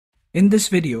In this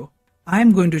video, I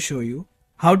am going to show you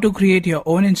how to create your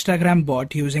own Instagram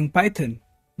bot using Python,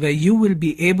 where you will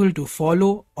be able to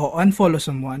follow or unfollow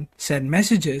someone, send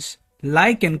messages,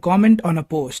 like and comment on a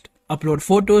post, upload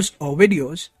photos or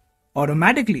videos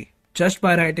automatically just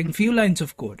by writing few lines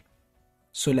of code.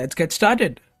 So let's get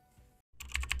started.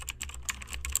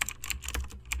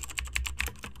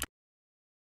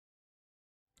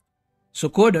 So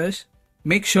coders,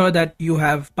 make sure that you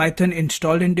have Python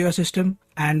installed into your system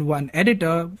and one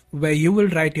editor where you will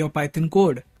write your Python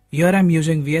code. Here I'm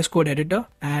using VS Code editor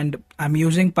and I'm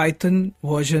using Python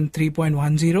version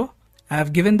 3.10. I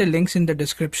have given the links in the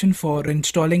description for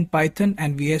installing Python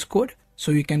and VS Code,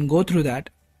 so you can go through that.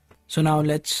 So now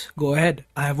let's go ahead.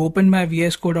 I have opened my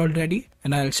VS Code already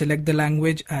and I'll select the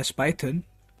language as Python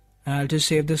and I'll just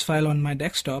save this file on my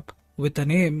desktop with the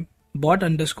name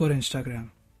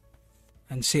bot_Instagram.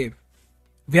 And save.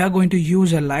 We are going to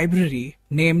use a library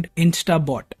named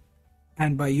Instabot,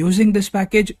 and by using this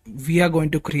package we are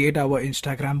going to create our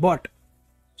Instagram bot.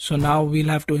 So now we'll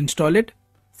have to install it.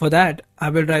 For that I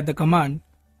will write the command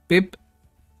pip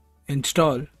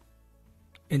install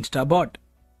instabot.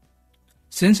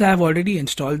 Since I have already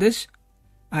installed this,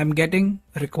 I am getting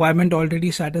requirement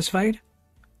already satisfied.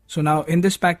 So now in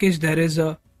this package there is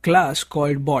a class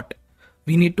called bot.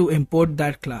 We need to import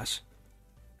that class.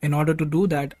 In order to do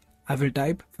that, I will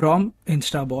type from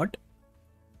Instabot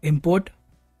import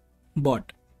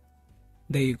bot.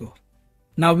 There you go.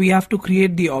 Now we have to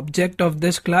create the object of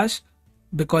this class,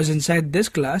 because inside this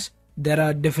class there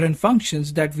are different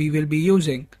functions that we will be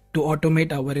using to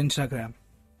automate our Instagram.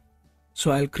 So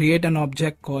I'll create an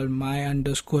object called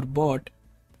my_bot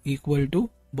equal to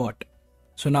bot.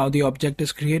 So now the object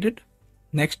is created.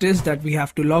 Next is that we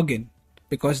have to log in,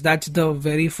 because that's the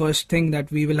very first thing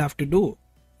that we will have to do.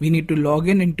 We need to log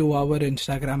in into our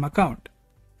Instagram account,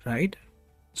 right?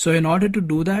 So in order to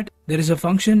do that, there is a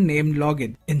function named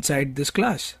login inside this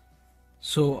class.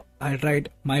 So I'll write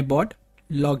my bot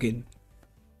login,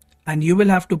 and you will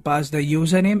have to pass the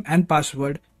username and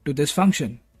password to this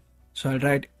function. So I'll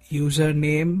write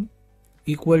username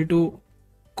equal to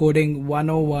coding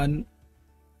 101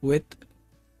 with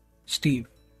Steve,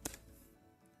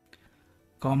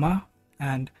 comma,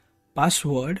 and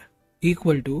password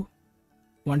equal to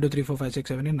 1 2 3 4 5 6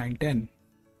 7 8 9 10.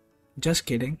 Just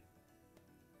kidding.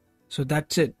 So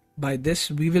that's it. By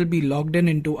this we will be logged in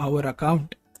into our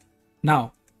account.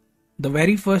 Now the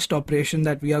very first operation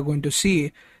that we are going to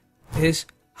see is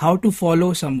how to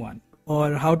follow someone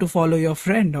or how to follow your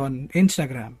friend on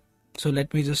Instagram. So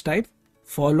let me just type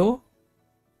follow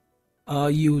a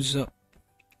user.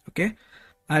 Okay,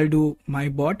 I'll do my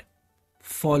bot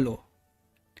follow.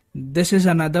 This is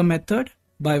another method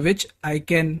by which I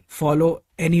can follow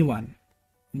anyone.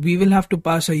 We will have to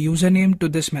pass a username to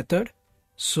this method.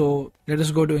 So let us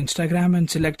go to Instagram and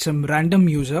select some random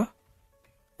user.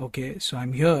 Okay, so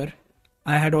I'm here.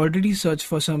 I had already searched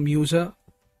for some user.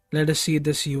 Let us see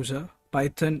this user,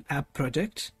 Python app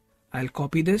projects. I'll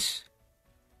copy this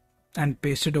and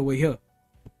paste it over here.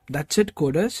 That's it,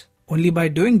 coders. Only by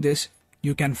doing this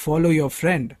you can follow your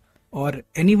friend or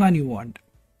anyone you want.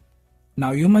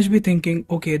 Now you must be thinking,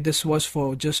 okay, this was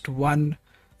for just one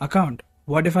account.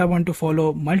 What if I want to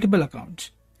follow multiple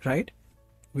accounts, right?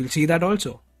 We'll see that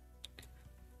also.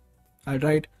 I'll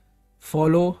write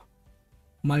follow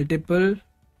multiple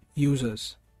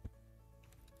users.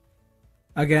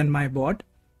 Again, my bot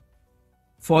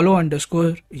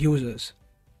follow_users.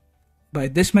 By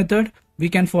this method, we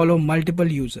can follow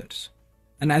multiple users.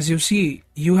 And as you see,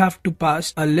 you have to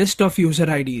pass a list of user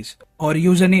IDs or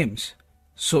usernames.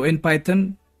 So in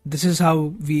Python, this is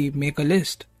how we make a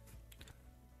list.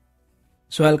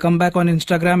 So I'll come back on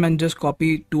Instagram and just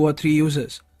copy 2 or 3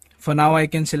 users. For now I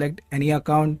can select any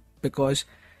account, because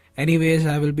anyways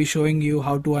I will be showing you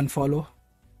how to unfollow.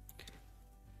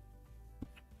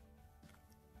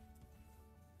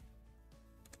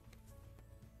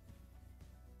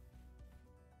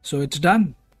 So it's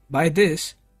done. By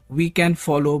this we can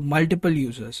follow multiple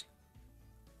users.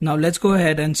 Now let's go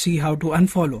ahead and see how to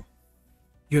unfollow.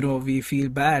 You know, we feel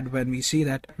bad when we see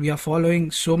that we are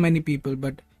following so many people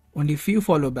but only few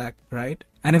follow back, right?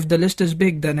 And if the list is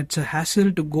big, then it's a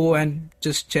hassle to go and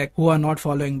just check who are not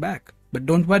following back. But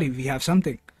don't worry, we have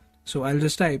something. So I'll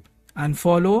just type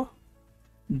unfollow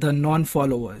the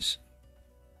non-followers.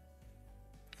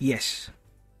 Yes.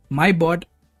 My bot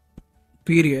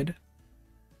period.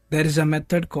 There is a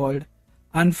method called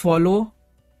unfollow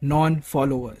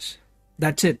non-followers.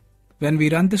 That's it. When we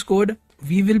run this code,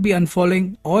 we will be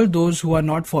unfollowing all those who are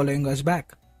not following us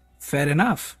back. Fair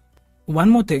enough. One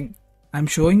more thing, I'm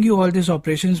showing you all these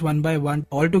operations one by one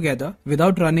all together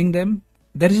without running them.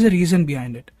 There is a reason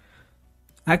behind it.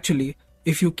 Actually,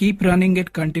 if you keep running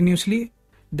it continuously,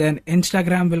 then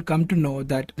Instagram will come to know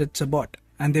that it's a bot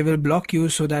and they will block you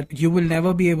so that you will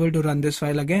never be able to run this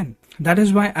file again. That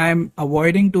is why I am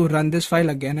avoiding to run this file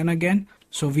again and again.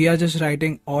 So we are just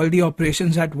writing all the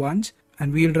operations at once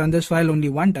and we'll run this file only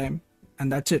one time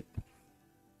and that's it.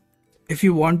 If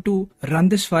you want to run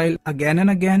this file again and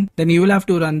again, then you will have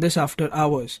to run this after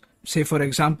hours. Say for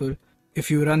example,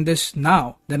 if you run this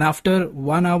now, then after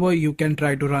 1 hour you can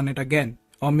try to run it again.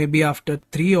 Or maybe after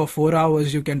 3 or 4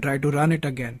 hours you can try to run it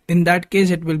again. In that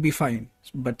case it will be fine.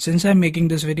 But since I'm making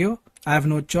this video, I have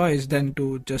no choice than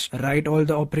to just write all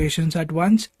the operations at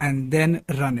once and then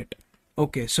run it.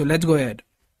 Okay, so let's go ahead.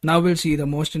 Now we'll see the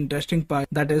most interesting part,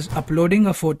 that is uploading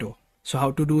a photo. So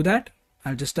how to do that?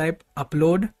 I'll just type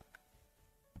upload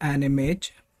an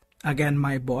image, again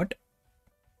my bot,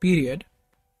 period.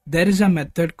 There is a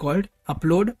method called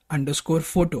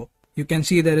upload_photo. You can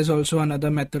see there is also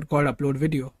another method called upload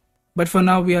video. But for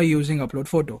now we are using upload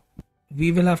photo.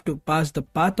 We will have to pass the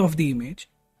path of the image.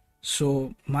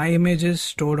 So my image is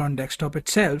stored on desktop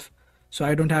itself. So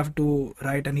I don't have to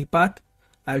write any path.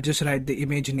 I'll just write the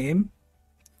image name,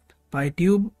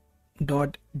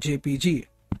 pytube.jpg.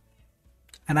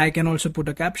 And I can also put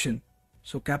a caption.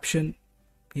 So caption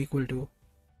equal to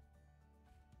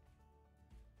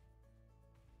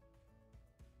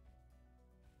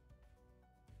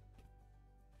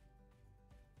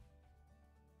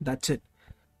that's it.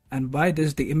 And by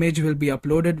this the image will be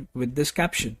uploaded with this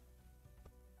caption.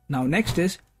 Now next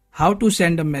is how to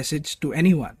send a message to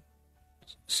anyone.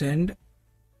 Send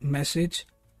message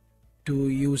to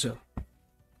user.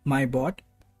 My bot.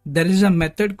 There is a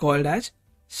method called as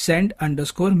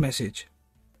send_message.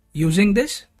 Using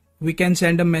this we can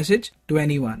send a message to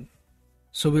anyone.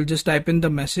 So we'll just type in the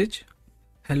message.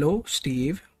 Hello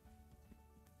Steve.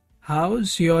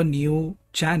 How's your new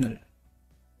channel?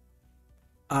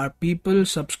 Are people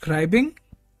subscribing?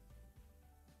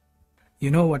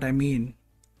 You know what I mean.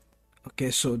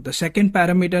 Okay, so the second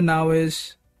parameter now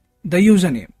is the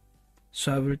username.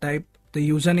 So I will type the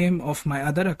username of my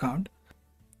other account.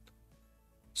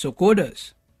 So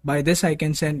coders, by this I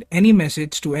can send any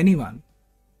message to anyone.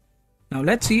 Now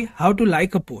let's see how to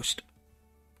like a post.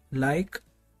 Like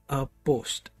a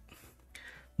post.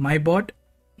 My bot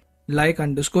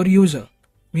like_user.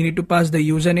 We need to pass the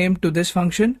username to this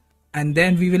function and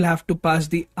then we will have to pass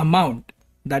the amount.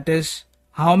 That is,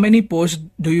 how many posts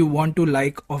do you want to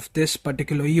like of this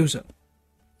particular user.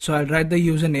 So I'll write the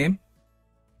username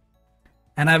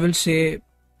and I will say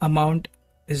amount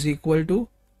is equal to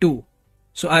 2.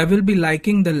 So I will be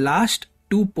liking the last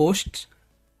 2 posts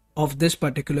of this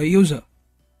particular user.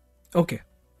 Okay.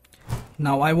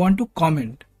 Now I want to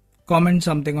comment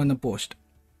something on the post.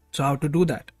 So how to do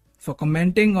that? For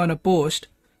commenting on a post,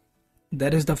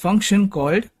 there is the function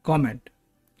called comment.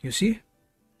 You see?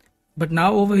 But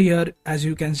now over here, as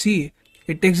you can see,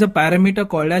 it takes a parameter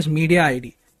called as media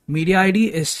ID. Media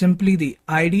ID is simply the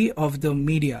ID of the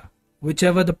media.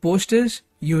 Whichever the post is,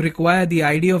 you require the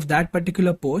ID of that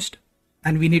particular post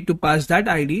and we need to pass that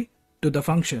ID to the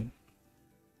function.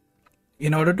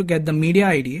 In order to get the media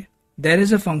ID, there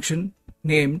is a function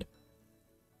named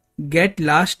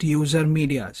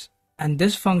getLastUserMedias, and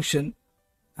this function,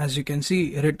 as you can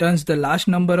see, returns the last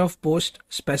number of posts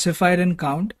specified in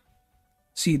count.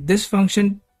 See, this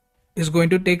function is going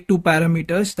to take 2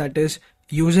 parameters, that is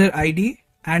user ID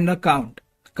and a count.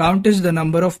 Count is the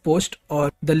number of posts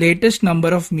or the latest number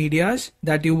of medias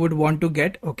that you would want to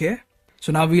get. Okay,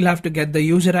 so now we'll have to get the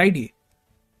user ID.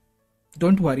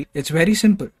 Don't worry, it's very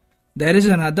simple. There is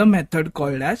another method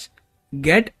called as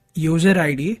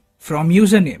getUserID from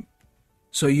username.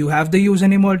 So you have the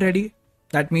username already.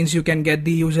 That means you can get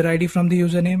the user ID from the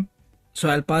username. So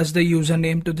I'll pass the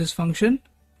username to this function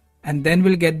and then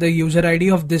we'll get the user ID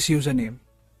of this username.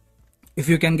 If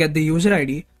you can get the user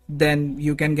ID, then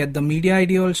you can get the media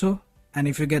ID also. And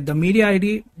if you get the media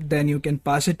ID, then you can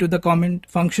pass it to the comment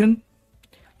function.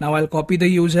 Now I'll copy the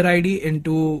user ID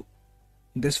into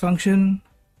this function.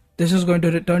 This is going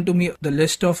to return to me the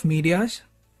list of medias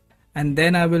and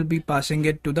then I will be passing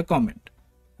it to the comment.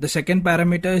 The second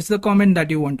parameter is the comment that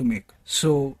you want to make.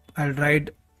 So I'll write,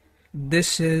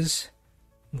 this is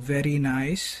very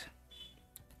nice.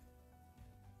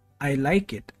 I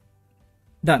like it.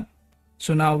 Done.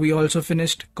 So now we also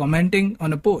finished commenting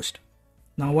on a post.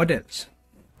 Now what else?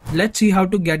 Let's see how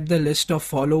to get the list of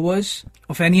followers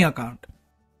of any account.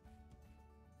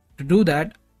 To do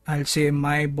that, I'll say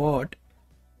my bot.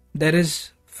 There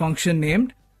is function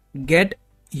named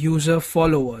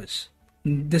getUserFollowers.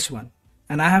 This one.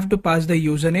 And I have to pass the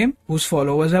username whose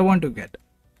followers I want to get.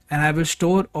 And I will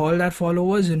store all that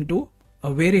followers into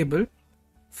a variable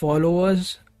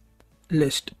followers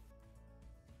list.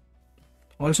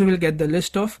 Also we'll get the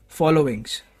list of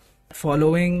followings.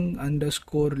 Following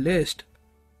underscore list,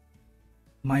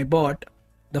 my bot,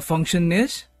 the function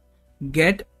is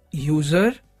get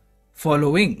user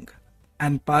following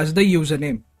and pass the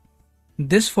username.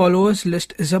 This followers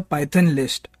list is a Python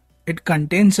list. It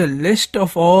contains a list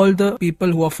of all the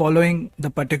people who are following the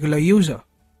particular user.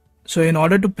 So in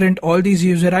order to print all these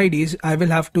user IDs, I will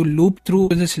have to loop through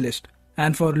this list.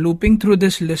 And for looping through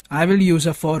this list, I will use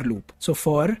a for loop. So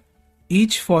for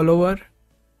each follower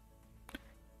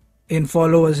in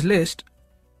followers list,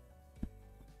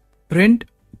 print,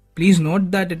 please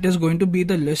note that it is going to be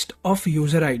the list of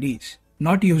user IDs,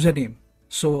 not username.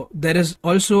 So there is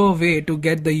also a way to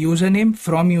get the username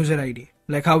from user ID.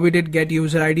 Like how we did get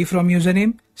user ID from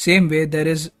username, same way there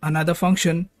is another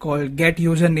function called get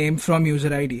username from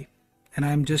user ID. And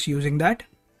I'm just using that.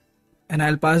 And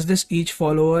I'll pass this each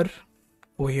follower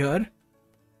over here.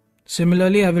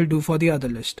 Similarly, I will do for the other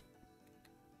list.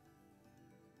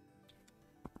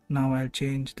 Now I'll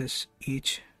change this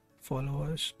each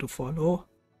followers to follow.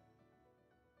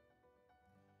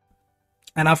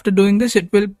 And after doing this,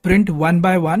 it will print one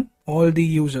by one all the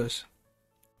users.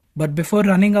 But before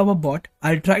running our bot,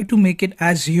 I'll try to make it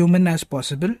as human as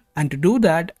possible. And to do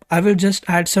that, I will just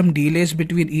add some delays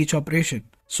between each operation.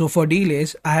 So for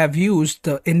delays, I have used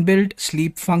the inbuilt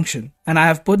sleep function and I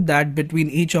have put that between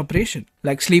each operation.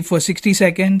 Like sleep for 60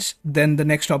 seconds, then the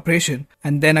next operation,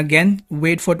 and then again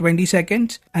wait for 20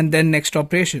 seconds and then next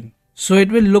operation. So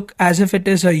it will look as if it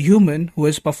is a human who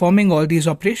is performing all these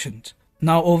operations.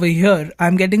 Now over here,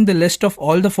 I'm getting the list of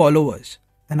all the followers.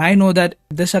 And I know that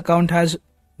this account has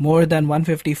more than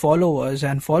 150 followers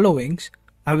and followings.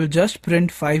 I will just print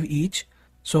 5 each.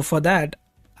 So for that,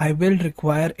 I will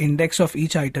require index of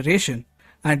each iteration.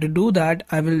 And to do that,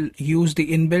 I will use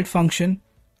the inbuilt function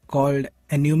called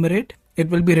enumerate. It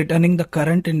will be returning the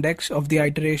current index of the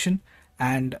iteration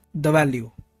and the value.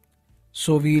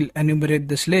 So we'll enumerate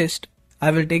this list.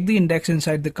 I will take the index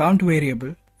inside the count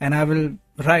variable and I will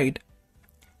write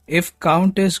if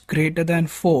count is greater than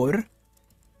 4,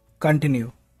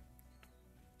 continue.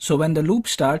 So when the loop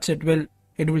starts, it will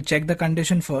check the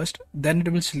condition first, then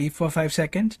it will sleep for 5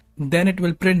 seconds, then it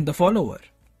will print the follower.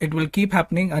 It will keep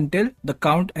happening until the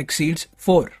count exceeds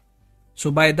 4.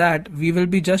 So by that, we will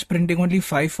be just printing only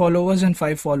 5 followers and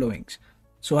 5 followings.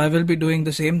 So I will be doing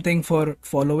the same thing for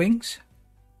followings.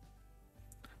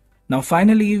 Now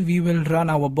finally, we will run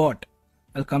our bot.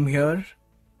 I'll come here,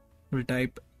 we'll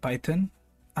type Python.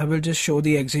 I will just show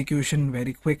the execution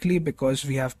very quickly because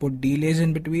we have put delays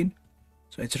in between.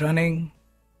 So it's running.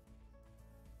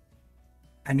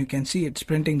 And you can see it's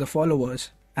printing the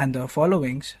followers and the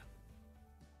followings.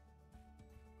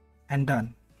 And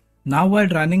done. Now while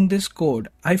running this code,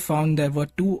 I found there were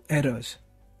 2 errors.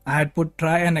 I had put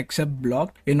try and accept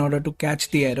blocked in order to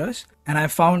catch the errors. And I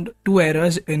found 2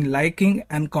 errors in liking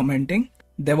and commenting.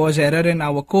 There was error in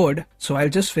our code. So I'll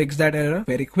just fix that error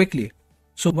very quickly.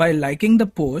 So while liking the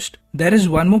post, there is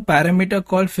one more parameter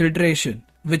called filtration,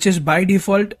 which is by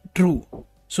default true.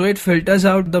 So it filters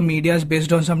out the medias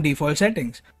based on some default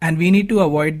settings. And we need to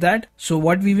avoid that. So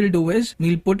what we will do is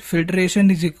we'll put filtration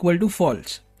is equal to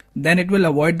false. Then it will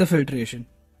avoid the filtration.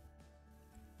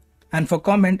 And for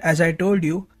comment, as I told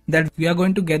you, that we are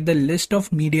going to get the list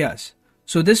of medias.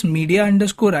 So this media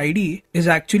underscore ID is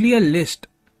actually a list.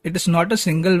 It is not a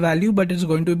single value, but it's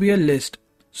going to be a list.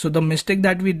 So the mistake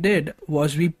that we did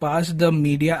was we passed the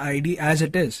media ID as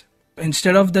it is.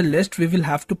 Instead of the list, we will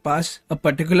have to pass a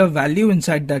particular value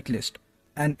inside that list.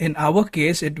 And in our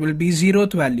case, it will be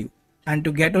 0th value. And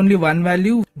to get only one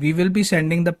value, we will be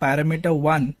sending the parameter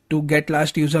 1 to get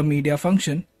last user media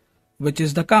function, which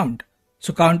is the count.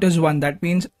 So count is 1. That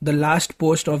means the last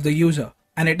post of the user.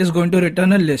 And it is going to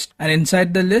return a list. And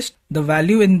inside the list, the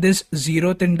value in this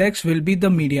 0th index will be the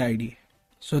media ID.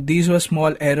 So these were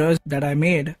small errors that I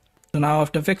made. So now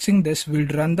after fixing this, we'll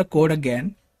run the code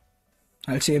again.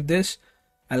 I'll save this.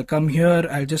 I'll come here.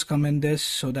 I'll just comment this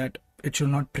so that it should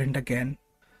not print again.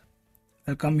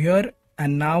 I'll come here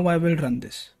and now I will run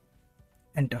this.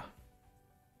 Enter.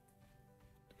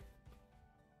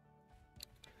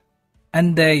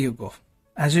 And there you go.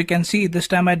 As you can see, this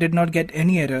time I did not get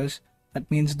any errors. That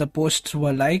means the posts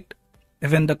were liked.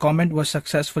 Even the comment was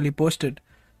successfully posted.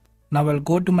 Now I'll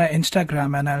go to my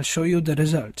Instagram and I'll show you the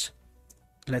results.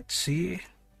 Let's see.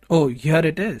 Oh, here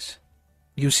it is.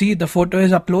 You see the photo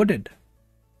is uploaded.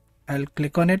 I'll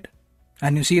click on it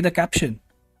and you see the caption.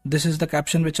 This is the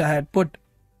caption which I had put.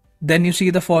 Then you see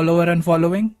the follower and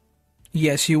following.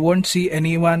 Yes, you won't see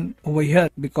anyone over here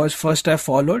because first I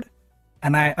followed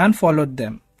and I unfollowed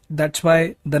them. That's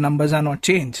why the numbers are not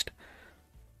changed.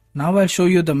 Now I'll show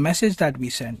you the message that we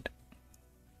sent.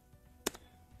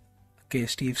 Okay,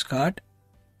 Steve's card.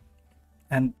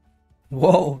 And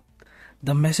whoa,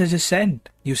 the message is sent.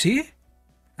 You see?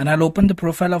 And I'll open the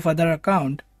profile of other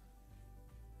account.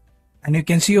 And you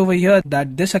can see over here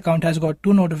that this account has got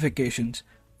 2 notifications.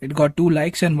 It got 2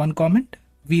 likes and 1 comment.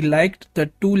 We liked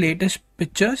the 2 latest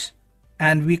pictures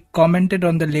and we commented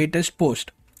on the latest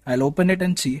post. I'll open it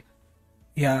and see.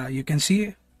 Yeah, you can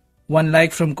see 1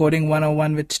 like from Coding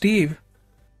 101 with Steve.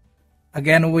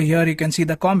 Again over here you can see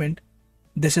the comment.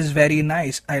 This is very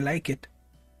nice. I like it.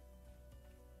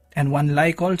 And 1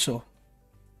 like also.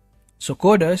 So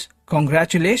coders,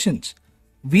 congratulations.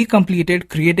 We completed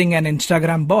creating an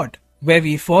Instagram bot where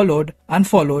we followed,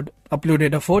 unfollowed,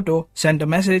 uploaded a photo, sent a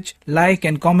message, liked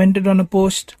and commented on a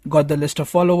post, got the list of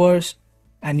followers,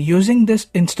 and using this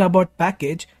Instabot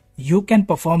package, you can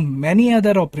perform many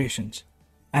other operations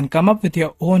and come up with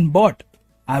your own bot.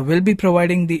 I will be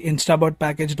providing the Instabot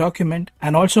package document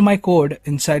and also my code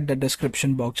inside the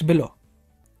description box below.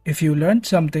 If you learned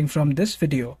something from this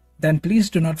video, then please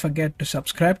do not forget to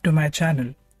subscribe to my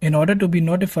channel in order to be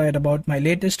notified about my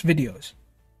latest videos.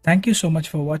 Thank you so much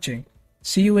for watching.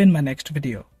 See you in my next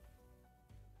video.